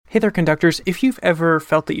Hey there, conductors. If you've ever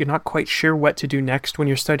felt that you're not quite sure what to do next when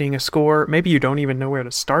you're studying a score, maybe you don't even know where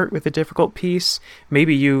to start with a difficult piece,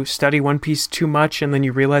 maybe you study one piece too much and then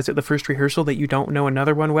you realize at the first rehearsal that you don't know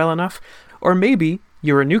another one well enough, or maybe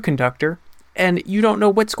you're a new conductor and you don't know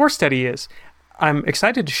what score study is. I'm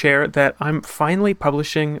excited to share that I'm finally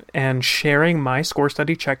publishing and sharing my score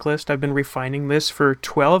study checklist. I've been refining this for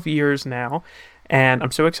 12 years now, and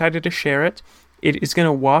I'm so excited to share it. It is going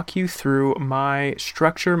to walk you through my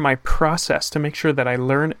structure, my process to make sure that I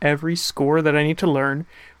learn every score that I need to learn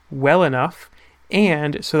well enough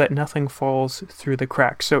and so that nothing falls through the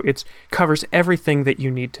cracks. So it covers everything that you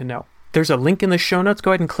need to know. There's a link in the show notes.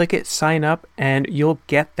 Go ahead and click it, sign up, and you'll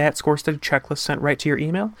get that score study checklist sent right to your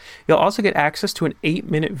email. You'll also get access to an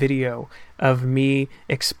 8-minute video of me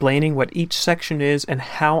explaining what each section is and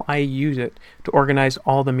how I use it to organize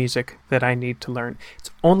all the music that I need to learn.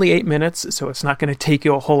 It's only 8 minutes, so it's not going to take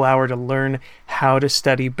you a whole hour to learn how to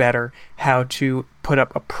study better, how to put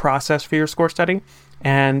up a process for your score study,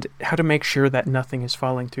 and how to make sure that nothing is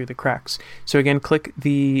falling through the cracks. So again, click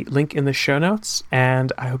the link in the show notes,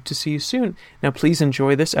 and I hope to see you soon. Now, please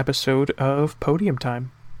enjoy this episode of Podium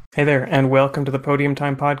Time. Hey there, and welcome to the Podium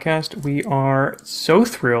Time podcast. We are so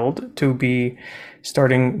thrilled to be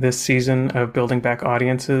starting this season of Building Back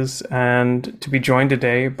Audiences and to be joined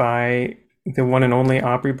today by the one and only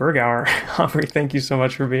Aubrey Bergauer. Aubrey, thank you so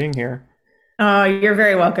much for being here. Oh, you're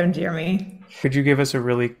very welcome, Jeremy. Could you give us a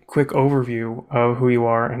really quick overview of who you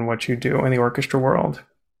are and what you do in the orchestra world?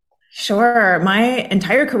 Sure. My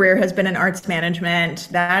entire career has been in arts management.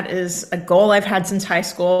 That is a goal I've had since high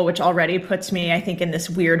school, which already puts me, I think, in this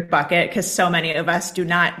weird bucket because so many of us do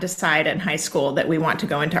not decide in high school that we want to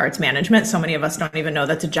go into arts management. So many of us don't even know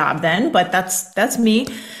that's a job then, but that's me.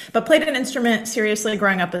 But played an instrument seriously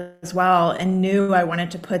growing up as well and knew I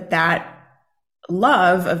wanted to put that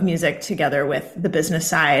love of music together with the business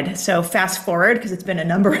side. So fast forward, because it's been a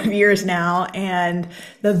number of years now, and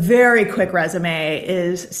the very quick resume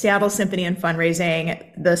is Seattle Symphony and fundraising,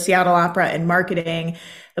 the Seattle Opera and marketing,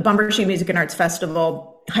 the Bumbershoot Music and Arts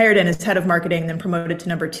Festival, hired in as head of marketing, then promoted to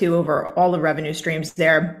number 2 over all the revenue streams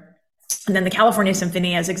there. And then the California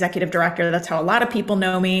Symphony as executive director. That's how a lot of people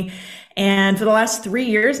know me. And for the last 3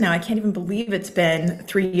 years now, I can't even believe it's been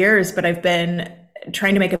 3 years, but I've been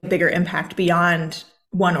trying to make a bigger impact beyond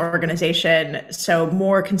one organization. So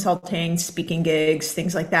more consulting, speaking gigs,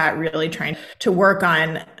 things like that, really trying to work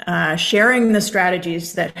on sharing the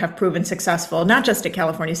strategies that have proven successful, not just at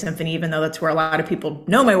California Symphony, even though that's where a lot of people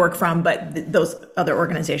know my work from, but those other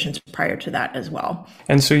organizations prior to that as well.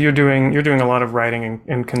 And so you're doing a lot of writing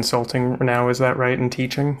and consulting now, is that right, and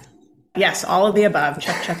teaching? Yes, all of the above.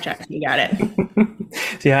 Check, check, check. You got it.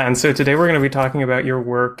 Yeah, and so today we're going to be talking about your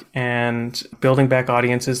work and building back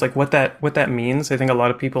audiences, like what that means. I think a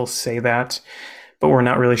lot of people say that, but we're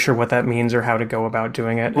not really sure what that means or how to go about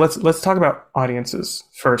doing it. Let's talk about audiences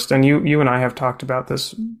first. And you and I have talked about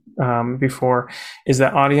this before, is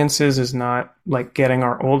that audiences is not like getting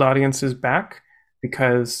our old audiences back,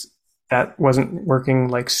 because that wasn't working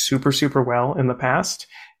like super, super well in the past.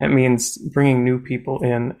 It means bringing new people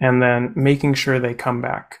in and then making sure they come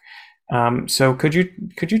back. So could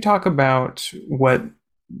you talk about what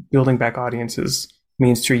building back audiences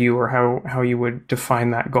means to you, or how you would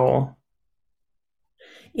define that goal?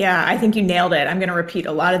 Yeah, I think you nailed it. I'm going to repeat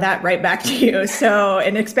a lot of that right back to you. So,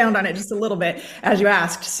 and expound on it just a little bit as you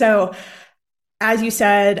asked. So, as you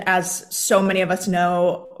said, as so many of us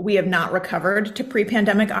know, we have not recovered to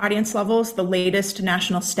pre-pandemic audience levels. The latest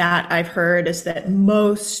national stat I've heard is that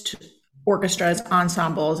most orchestras,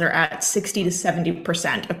 ensembles are at 60 to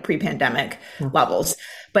 70% of pre-pandemic levels.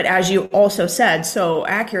 But as you also said so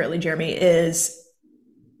accurately, Jeremy, that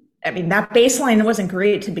baseline wasn't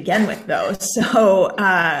great to begin with, though. So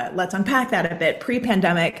let's unpack that a bit.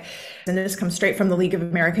 Pre-pandemic, and this comes straight from the League of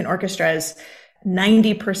American Orchestras,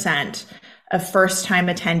 90% of first-time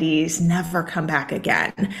attendees never come back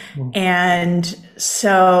again. And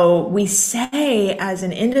so we say as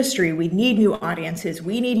an industry, we need new audiences.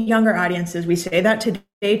 We need younger audiences. We say that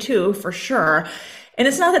today too, for sure. And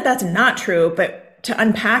it's not that that's not true, but to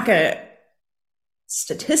unpack a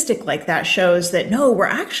statistic like that shows that no, we're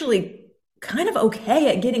actually kind of okay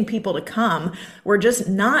at getting people to come. We're just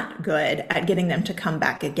not good at getting them to come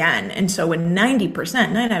back again. And so when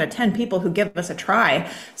 90%, 9 out of 10 people who give us a try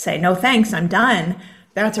say, no, thanks, I'm done,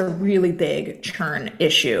 that's a really big churn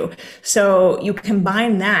issue. So you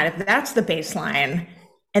combine that, if that's the baseline,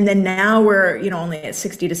 and then now we're, only at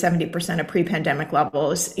 60 to 70% of pre-pandemic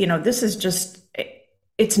levels, this is just,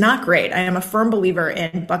 it's not great. I am a firm believer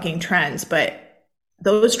in bucking trends, but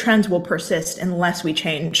those trends will persist unless we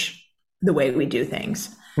change the way we do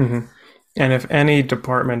things. Mm-hmm. And if any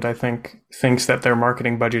department, I think, thinks that their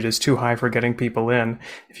marketing budget is too high for getting people in,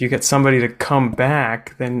 if you get somebody to come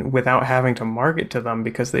back, then without having to market to them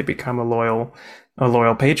because they become a loyal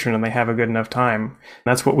patron and they have a good enough time,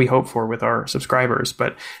 that's what we hope for with our subscribers.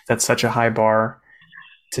 But that's such a high bar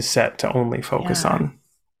to set to only focus on.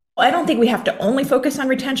 I don't think we have to only focus on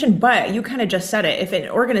retention, but you kind of just said it. If an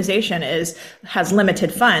organization has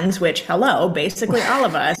limited funds, which, hello, basically all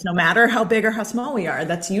of us, no matter how big or how small we are,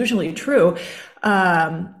 that's usually true.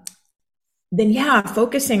 Then yeah,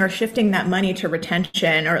 focusing or shifting that money to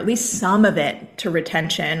retention, or at least some of it to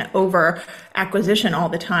retention over acquisition all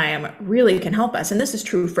the time, really can help us. And this is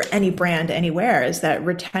true for any brand anywhere, is that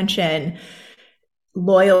retention,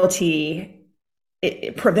 loyalty,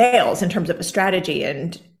 it prevails in terms of a strategy.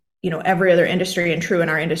 And every other industry, and true in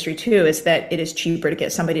our industry too, is that it is cheaper to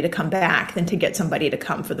get somebody to come back than to get somebody to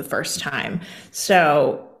come for the first time.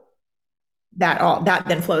 So that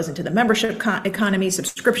then flows into the membership economy,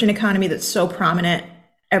 subscription economy that's so prominent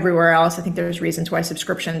everywhere else. I think there's reasons why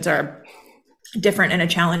subscriptions are different and a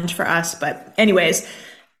challenge for us. But anyways,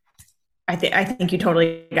 I think you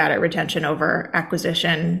totally got it. Retention over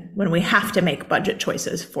acquisition when we have to make budget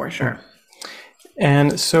choices, for sure.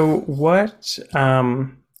 And so what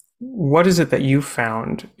is it that you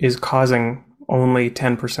found is causing only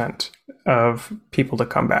 10% of people to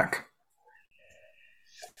come back?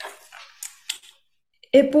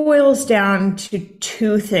 It boils down to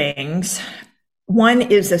two things. One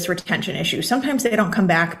is this retention issue. Sometimes they don't come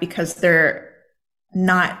back because they're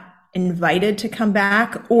not invited to come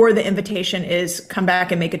back, or the invitation is come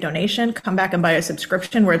back and make a donation, come back and buy a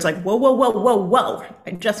subscription, where it's like, whoa,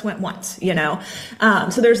 I just went once,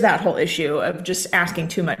 So there's that whole issue of just asking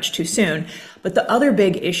too much too soon. But the other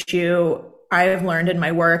big issue I've learned in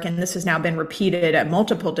my work, and this has now been repeated at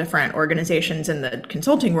multiple different organizations in the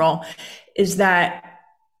consulting role, is that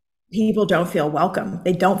people don't feel welcome.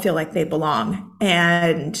 They don't feel like they belong.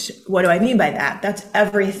 And what do I mean by that? That's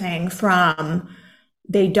everything from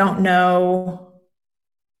they don't know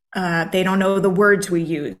the words we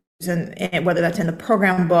use, and whether that's in the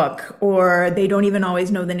program book, or they don't even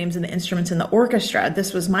always know the names of the instruments in the orchestra.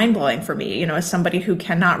 This was mind-blowing for me, as somebody who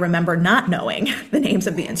cannot remember not knowing the names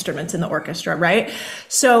of the instruments in the orchestra, right?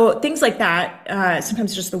 So things like that,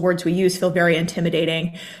 sometimes just the words we use feel very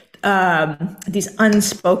intimidating. These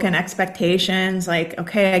unspoken expectations, like,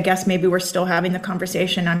 okay, I guess maybe we're still having the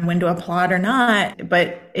conversation on when to applaud or not,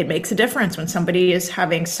 but it makes a difference when somebody is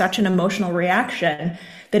having such an emotional reaction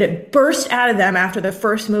that it bursts out of them after the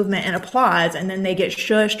first movement and applause, and then they get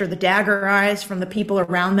shushed or the dagger eyes from the people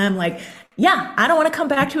around them, like, yeah, I don't want to come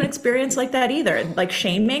back to an experience like that either. Like,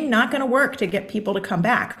 shaming, not going to work to get people to come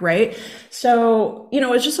back, right? So,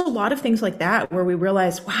 it's just a lot of things like that where we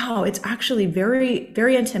realize, wow, it's actually very,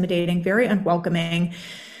 very intimidating, very unwelcoming.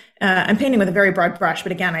 I'm painting with a very broad brush,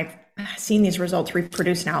 but again, I've seen these results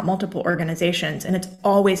reproduced now at multiple organizations, and it's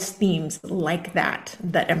always themes like that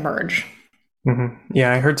emerge. Mm-hmm.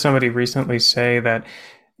 Yeah, I heard somebody recently say that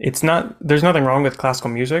there's nothing wrong with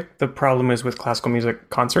classical music. The problem is with classical music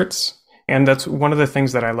concerts. And that's one of the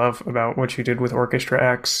things that I love about what you did with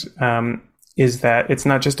Orchestra X, is that it's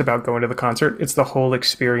not just about going to the concert. It's the whole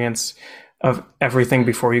experience of everything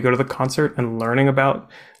before you go to the concert and learning about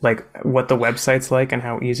like what the website's like and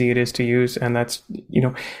how easy it is to use. And that's,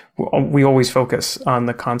 we always focus on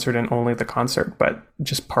the concert and only the concert, but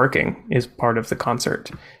just parking is part of the concert.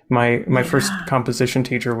 My first composition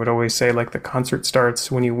teacher would always say, like, the concert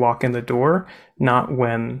starts when you walk in the door, not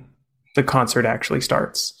when the concert actually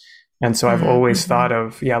starts. And so I've always thought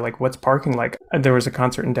of, like, what's parking like? There was a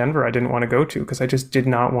concert in Denver I didn't want to go to because I just did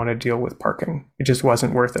not want to deal with parking. It just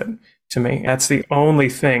wasn't worth it to me. That's the only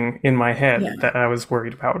thing in my head that I was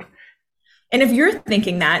worried about. And if you're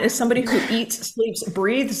thinking that as somebody who eats, sleeps,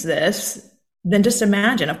 breathes this, then just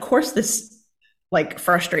imagine, of course, this like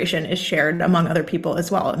frustration is shared among other people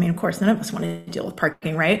as well. I mean, of course, none of us want to deal with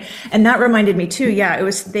parking, right? And that reminded me too. Yeah, it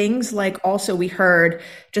was things like, also we heard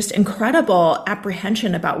just incredible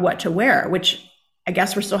apprehension about what to wear, which I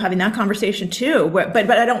guess we're still having that conversation too.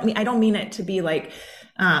 But I don't mean it to be like,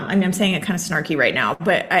 I'm saying it kind of snarky right now,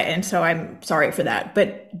 and so I'm sorry for that.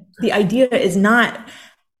 But the idea is not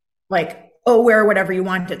like, oh, wear whatever you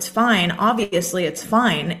want, it's fine. Obviously, it's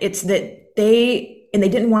fine. It's that they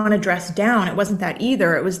didn't want to dress down. It wasn't that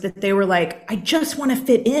either. It was that they were like, I just want to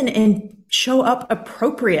fit in and show up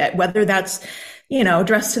appropriate, whether that's,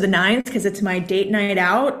 dressed to the nines because it's my date night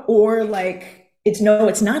out, or like, it's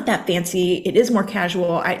not that fancy. It is more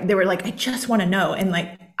casual. They were like, I just want to know. And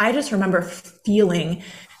like, I just remember feeling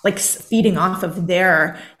like feeding off of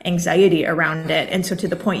their anxiety around it. And so to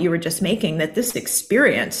the point you were just making, that this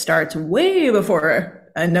experience starts way before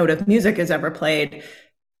a note of music is ever played,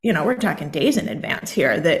 we're talking days in advance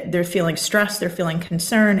here, that they're feeling stress, they're feeling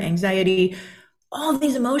concern, anxiety, all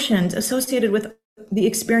these emotions associated with the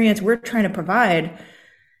experience we're trying to provide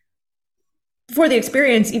before the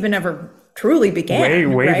experience even ever truly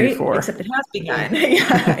began. Way right? before. Except it has begun.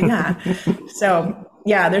 Yeah. So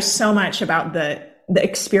yeah, there's so much about the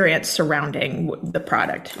experience surrounding the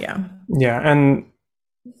product. Yeah. Yeah. And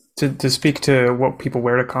to speak to what people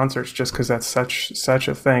wear to concerts, just because that's such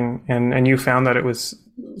a thing, and you found that it was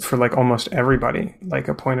for like almost everybody, like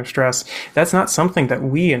a point of stress. That's not something that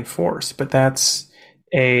we enforce, but that's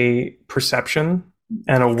a perception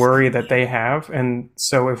and a worry that they have. And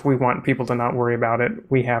so if we want people to not worry about it,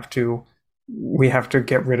 we have to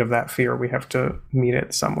get rid of that fear. We have to meet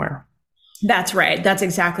it somewhere. That's right. That's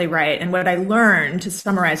exactly right. And what I learned, to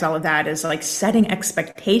summarize all of that, is like setting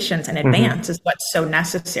expectations in advance is what's so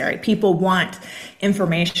necessary. People want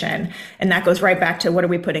information. And that goes right back to, what are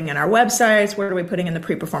we putting in our websites? What are we putting in the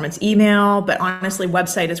pre-performance email? But honestly,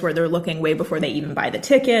 website is where they're looking way before they even buy the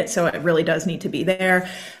ticket. So it really does need to be there.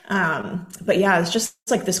 But yeah, it's just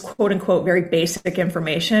like this quote unquote very basic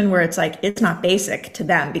information where it's like, it's not basic to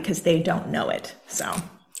them because they don't know it. So.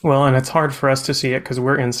 Well, and it's hard for us to see it because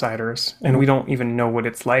we're insiders and we don't even know what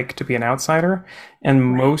it's like to be an outsider. And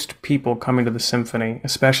most people coming to the symphony,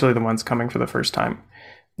 especially the ones coming for the first time,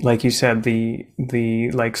 like you said, the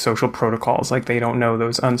like social protocols, like they don't know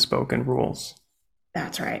those unspoken rules.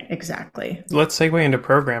 That's right. Exactly. Let's segue into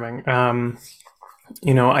programming.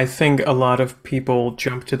 I think a lot of people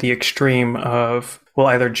jump to the extreme of, we'll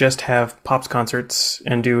either just have Pops concerts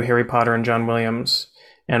and do Harry Potter and John Williams,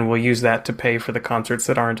 and we'll use that to pay for the concerts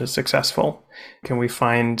that aren't as successful. Can we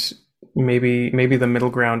find maybe the middle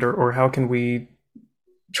ground, or how can we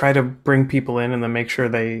try to bring people in and then make sure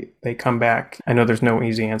they come back? I know there's no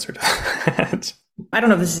easy answer to that. I don't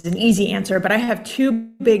know if this is an easy answer, but I have two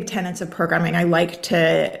big tenets of programming I like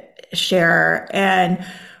to share. And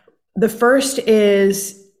the first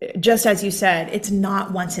is, just as you said, it's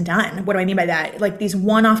not once and done. What do I mean by that? Like these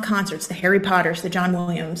one-off concerts, the Harry Potters, the John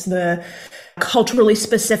Williams, the culturally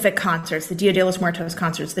specific concerts, the Dia de los Muertos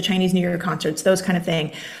concerts, the Chinese New Year concerts, those kind of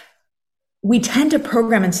thing. We tend to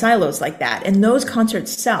program in silos like that. And those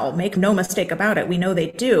concerts sell, make no mistake about it. We know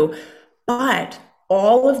they do. But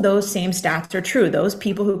all of those same stats are true. Those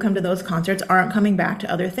people who come to those concerts aren't coming back to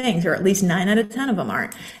other things, or at least 9 out of 10 of them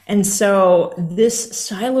aren't. And so this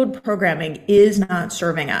siloed programming is not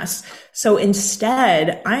serving us. So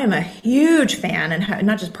instead, I am a huge fan, and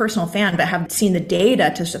not just personal fan, but have seen the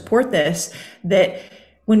data to support this, that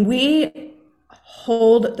when we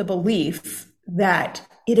hold the belief that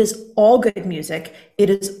it is all good music, it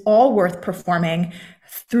is all worth performing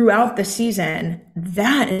throughout the season,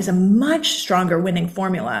 that is a much stronger winning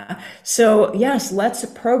formula. So yes, let's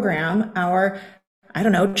program our,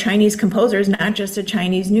 Chinese composers, not just a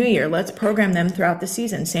Chinese New Year. Let's program them throughout the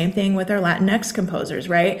season. Same thing with our Latinx composers,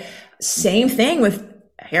 right? Same thing with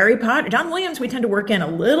Harry Potter. John Williams, we tend to work in a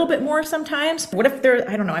little bit more sometimes. What if there,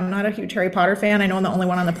 I'm not a huge Harry Potter fan. I know I'm the only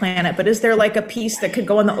one on the planet, but is there like a piece that could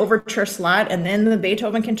go in the overture slot and then the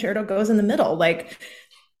Beethoven concerto goes in the middle? Like,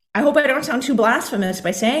 I hope I don't sound too blasphemous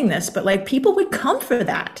by saying this, but like people would come for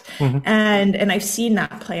that. And I've seen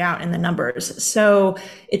that play out in the numbers. So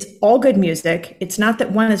it's all good music. It's not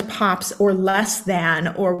that one is pops or less than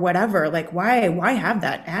or whatever. Like why have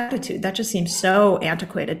that attitude? That just seems so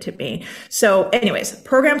antiquated to me. So anyways,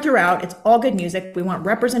 program throughout, it's all good music. We want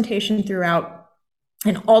representation throughout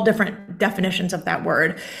in all different definitions of that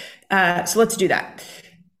word. So let's do that.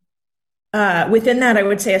 Within that, I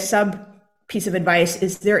would say a sub piece of advice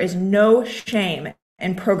is there is no shame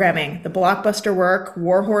in programming the blockbuster work,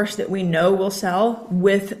 Warhorse, that we know will sell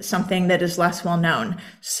with something that is less well known.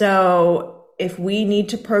 So if we need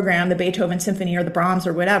to program the Beethoven Symphony or the Brahms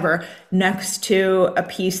or whatever next to a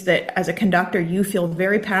piece that as a conductor you feel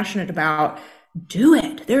very passionate about, do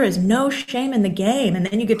it. There is no shame in the game. And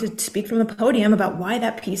then you get to speak from the podium about why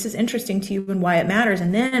that piece is interesting to you and why it matters.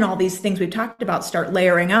 And then all these things we've talked about start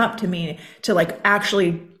layering up to like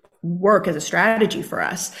actually work as a strategy for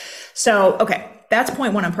us. So, okay, that's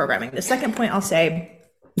point one on programming. The second point I'll say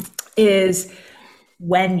is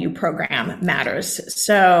when you program matters.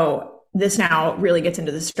 So this now really gets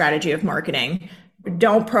into the strategy of marketing.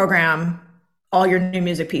 Don't program all your new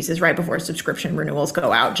music pieces right before subscription renewals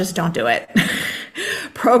go out. Just don't do it.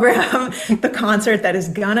 Program the concert that is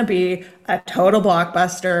gonna be a total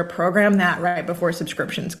blockbuster. Program that right before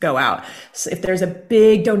subscriptions go out. So if there's a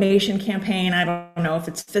big donation campaign, I don't know if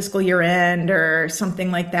it's fiscal year end or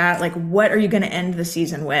something like that, like what are you gonna end the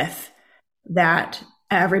season with that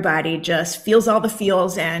everybody just feels all the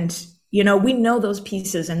feels and We know those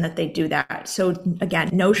pieces and that they do that. So again,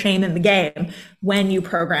 no shame in the game when you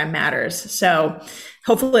program matters. So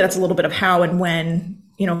hopefully that's a little bit of how and when,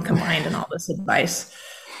 combined in all this advice.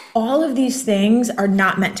 All of these things are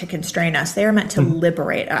not meant to constrain us. They are meant to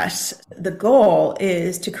liberate us. The goal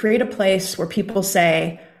is to create a place where people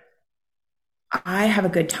say, I have a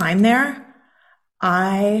good time there.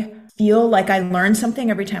 I feel like I learn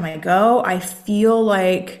something every time I go. I feel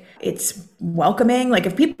like it's welcoming. Like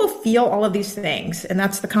if people feel all of these things, and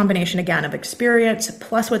that's the combination again of experience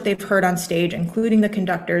plus what they've heard on stage, including the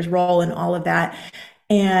conductor's role and all of that,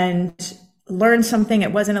 and learn something,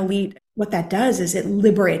 it wasn't elite. What that does is it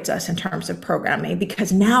liberates us in terms of programming,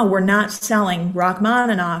 because now we're not selling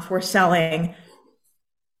Rachmaninoff. We're selling,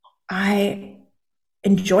 I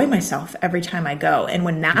enjoy myself every time I go. And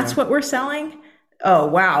when that's what we're selling, oh,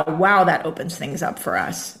 wow, that opens things up for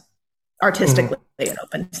us. Artistically, it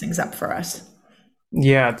opens things up for us.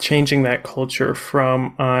 Yeah, changing that culture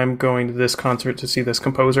from I'm going to this concert to see this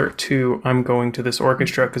composer to I'm going to this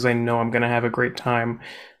orchestra because I know I'm going to have a great time.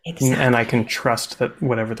 Exactly. And I can trust that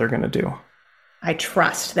whatever they're going to do. I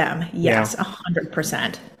trust them. Yes,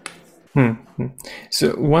 100%.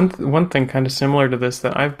 So one thing kind of similar to this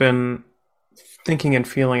that I've been thinking and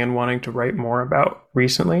feeling and wanting to write more about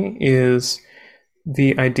recently is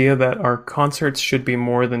the idea that our concerts should be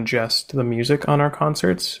more than just the music on our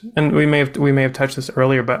concerts. And we may have touched this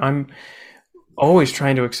earlier, but I'm always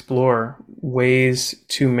trying to explore ways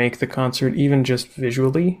to make the concert even just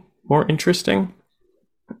visually more interesting.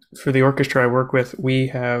 For the orchestra I work with, we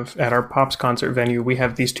have at our Pops concert venue, we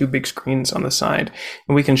have these two big screens on the side,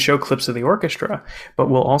 and we can show clips of the orchestra, but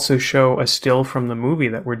we'll also show a still from the movie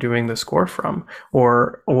that we're doing the score from,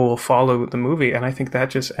 or we'll follow the movie. And I think that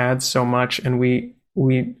just adds so much. And we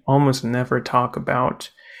almost never talk about,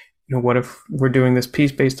 what if we're doing this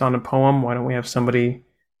piece based on a poem? Why don't we have somebody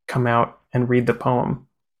come out and read the poem?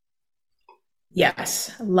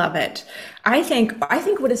 Yes, love it. I think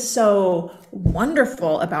what is so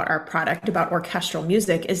wonderful about our product, about orchestral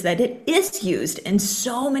music, is that it is used in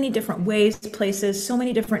so many different ways, places, so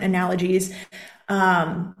many different analogies.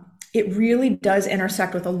 It really does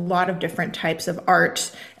intersect with a lot of different types of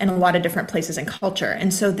art and a lot of different places and culture.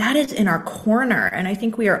 And so that is in our corner. And I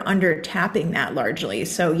think we are under tapping that largely.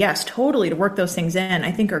 So yes, totally, to work those things in,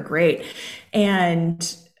 I think are great.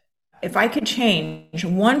 And if I could change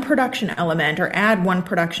one production element or add one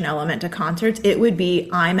production element to concerts, it would be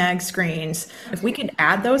IMAG screens. If we could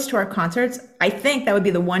add those to our concerts, I think that would be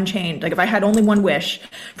the one change. Like if I had only one wish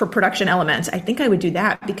for production elements, I think I would do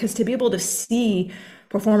that, because to be able to see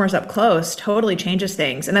performers up close totally changes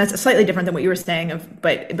things. And that's slightly different than what you were saying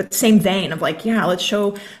but same vein of like, yeah, let's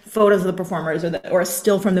show photos of the performers or a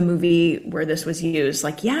still from the movie where this was used.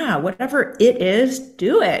 Like, yeah, whatever it is,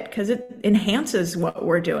 do it, because it enhances what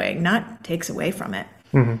we're doing, not takes away from it.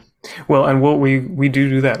 Mm-hmm. Well, and we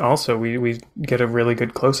do that also. We get a really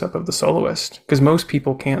good close up of the soloist, because most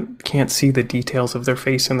people can't see the details of their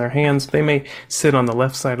face and their hands. They may sit on the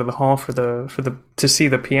left side of the hall to see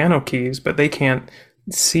the piano keys, but they can't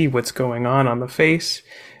see what's going on the face.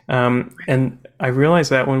 And I realized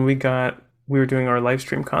that when we were doing our live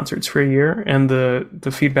stream concerts for a year, and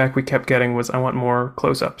the feedback we kept getting was, I want more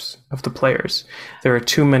close-ups of the players. There are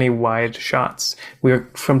too many wide shots. We're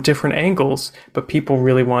from different angles, but people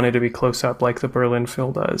really wanted to be close up like the Berlin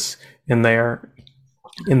Phil does in their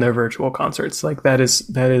virtual concerts. Like that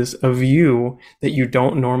is a view that you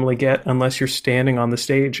don't normally get unless you're standing on the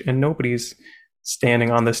stage, and nobody's standing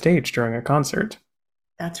on the stage during a concert.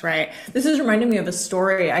 That's right. This is reminding me of a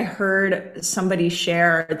story I heard somebody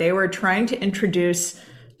share. They were inviting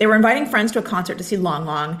friends to a concert to see Long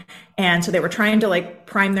Long. And so they were trying to like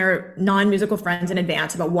prime their non-musical friends in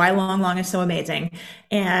advance about why Long Long is so amazing.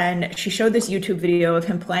 And she showed this YouTube video of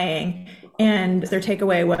him playing, and their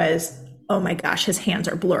takeaway was, oh my gosh, his hands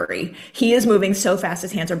are blurry. He is moving so fast,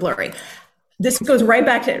 his hands are blurry. This goes right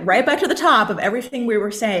back to the top of everything we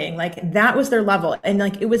were saying. Like that was their level. And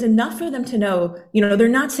like, it was enough for them to know, they're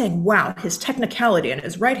not saying, wow, his technicality and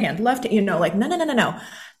his right hand, left, like, no.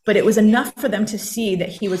 But it was enough for them to see that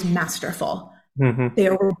he was masterful. Mm-hmm.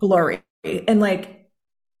 They were blurry and like,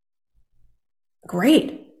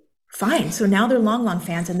 great, fine. So now they're Long Long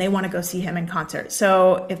fans and they want to go see him in concert.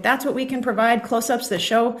 So if that's what we can provide, close-ups that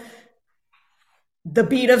show the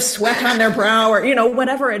bead of sweat on their brow, or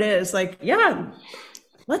whatever it is, like, yeah,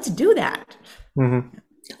 let's do that. Mm-hmm.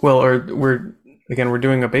 Well, or we're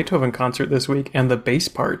doing a Beethoven concert this week, and the bass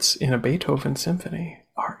parts in a Beethoven symphony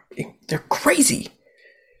they're crazy.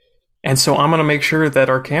 And so I'm going to make sure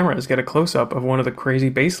that our cameras get a close-up of one of the crazy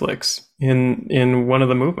bass licks in one of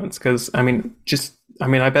the movements, because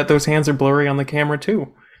I bet those hands are blurry on the camera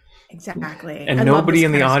too. Exactly. And I love nobody this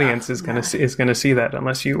in the kind of audience stuff. is gonna see that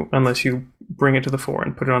unless you bring it to the fore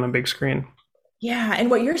and put it on a big screen. Yeah, and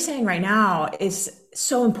what you're saying right now is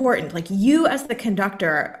so important. Like you as the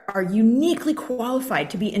conductor are uniquely qualified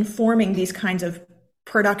to be informing these kinds of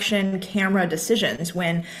production camera decisions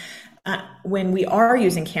when we are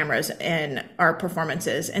using cameras in our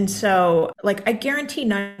performances. And so, like, I guarantee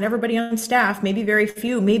not everybody on staff, maybe very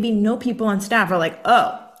few, maybe no people on staff are like,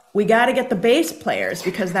 oh, we got to get the bass players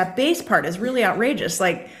because that bass part is really outrageous.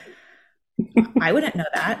 Like, I wouldn't know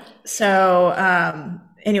that. So,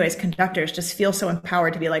 anyways, conductors just feel so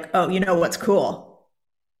empowered to be like, oh, you know what's cool?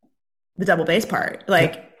 The double bass part.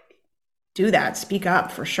 Like, do that, speak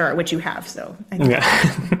up for sure, which you have. So, I think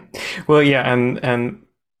yeah. Well, yeah, and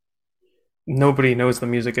nobody knows the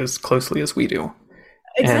music as closely as we do.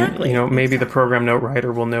 exactly. And, maybe the Exactly. program note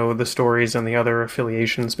writer will know the stories and the other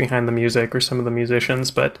affiliations behind the music or some of the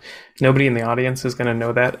musicians, but nobody in the audience is going to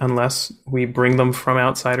know that unless we bring them from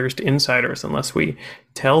outsiders to insiders, unless we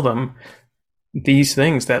tell them these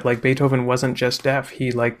things that, like, Beethoven wasn't just deaf.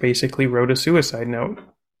 He, like, basically wrote a suicide note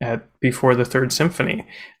before the Third Symphony.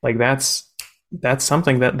 Like, that's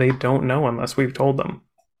something that they don't know unless we've told them.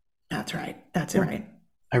 That's right. That's right.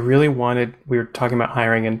 We were talking about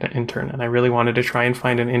hiring an intern, and I really wanted to try and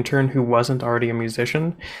find an intern who wasn't already a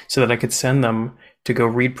musician so that I could send them to go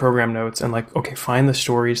read program notes and, like, okay, find the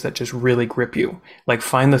stories that just really grip you. Like,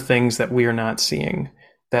 find the things that we are not seeing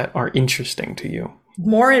that are interesting to you.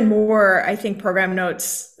 More and more, I think program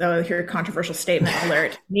notes, oh, here, controversial statement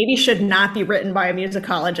alert, maybe should not be written by a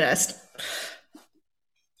musicologist.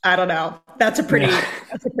 I don't know. That's a pretty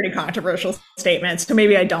controversial statement. So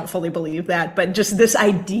maybe I don't fully believe that, but just this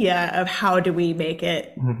idea of how do we make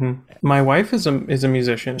it. Mm-hmm. My wife is a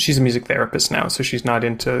musician. She's a music therapist now, so she's not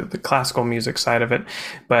into the classical music side of it.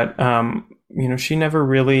 But she never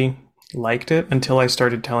really liked it until I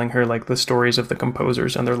started telling her, like, the stories of the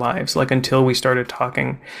composers and their lives. Like, until we started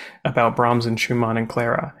talking about Brahms and Schumann and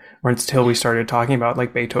Clara, or until we started talking about,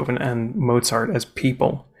 like, Beethoven and Mozart as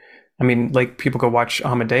people. I mean, like, people go watch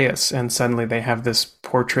Amadeus and suddenly they have this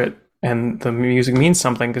portrait and the music means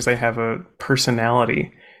something because they have a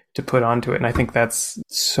personality to put onto it. And I think that's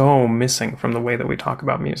so missing from the way that we talk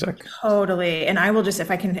about music. Totally. And I will just, if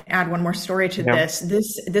I can add one more story to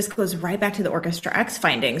this goes right back to the Orchestra X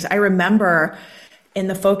findings. I remember in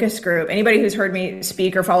the focus group, anybody who's heard me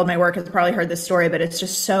speak or followed my work has probably heard this story, but it's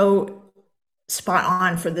just so spot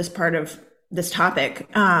on for this part of this topic.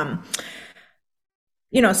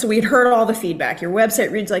 So we'd heard all the feedback. Your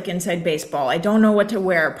website reads like inside baseball. I don't know what to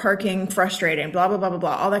wear. Parking, frustrating, blah, blah, blah, blah,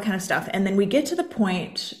 blah, all that kind of stuff. And then we get to the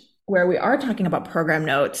point where we are talking about program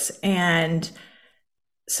notes and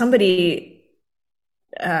somebody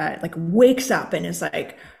wakes up and is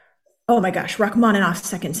like, oh my gosh, Rachmaninoff's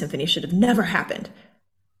Second Symphony should have never happened.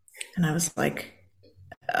 And I was like,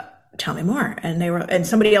 tell me more. And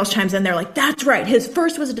somebody else chimes in, they're like, that's right, his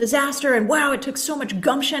first was a disaster, and wow, it took so much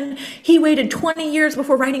gumption. He waited 20 years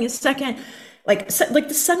before writing his second.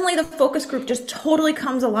 Suddenly the focus group just totally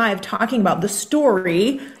comes alive talking about the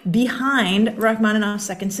story behind Rachmaninoff's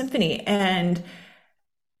Second Symphony. And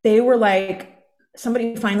they were like,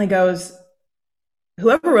 somebody finally goes,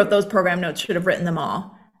 whoever wrote those program notes should have written them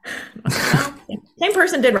all. Well, same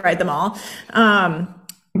person did write them all.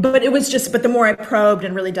 But it was just, but the more I probed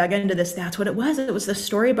and really dug into this, that's what it was. It was the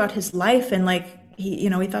story about his life. And like, he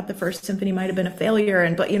thought the first symphony might've been a failure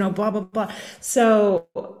and, blah, blah, blah. So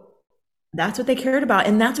that's what they cared about.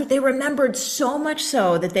 And that's what they remembered, so much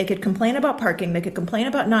so that they could complain about parking. They could complain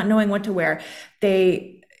about not knowing what to wear.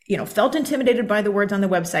 They, felt intimidated by the words on the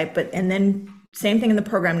website, and then same thing in the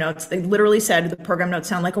program notes. They literally said the program notes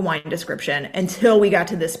sound like a wine description until we got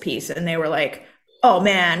to this piece. And they were like, oh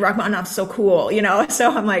man, Rachmaninoff's so cool,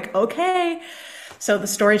 So I'm like, okay. So the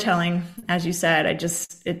storytelling, as you said,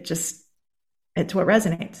 it's what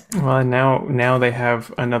resonates. Well, and now they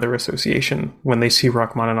have another association. When they see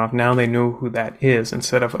Rachmaninoff, now they know who that is,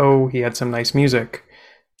 instead of, oh, he had some nice music.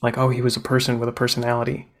 Like, oh, he was a person with a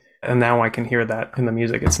personality. And now I can hear that in the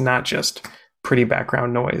music. It's not just pretty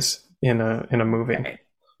background noise in a movie. Right.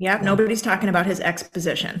 Yeah, nobody's talking about his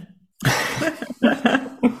exposition.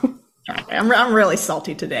 I'm really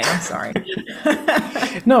salty today. I'm sorry.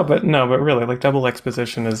 No, but really, like, double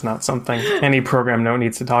exposition is not something any program note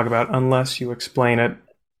needs to talk about unless you explain it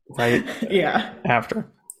right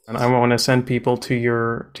after. And I want to send people to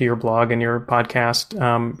your blog and your podcast.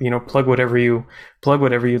 Plug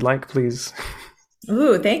whatever you'd like, please.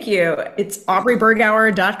 Ooh, thank you. It's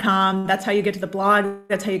AubreyBergauer.com. That's how you get to the blog.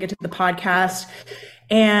 That's how you get to the podcast.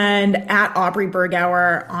 and at Aubrey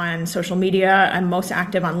Bergauer on social media. I'm most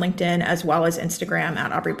active on LinkedIn as well as Instagram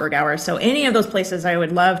at Aubrey Bergauer. So any of those places, I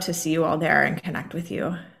would love to see you all there and connect with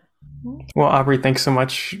you. Well, Aubrey, thanks so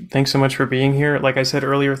much. Thanks so much for being here. Like I said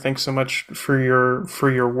earlier, thanks so much for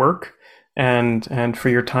your work and for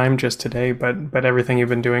your time just today, but everything you've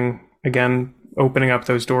been doing, again, opening up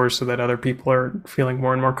those doors so that other people are feeling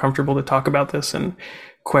more and more comfortable to talk about this and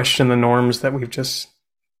question the norms that we've just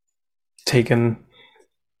taken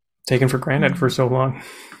for granted for so long.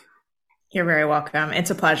 You're very welcome. It's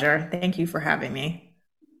a pleasure. Thank you for having me.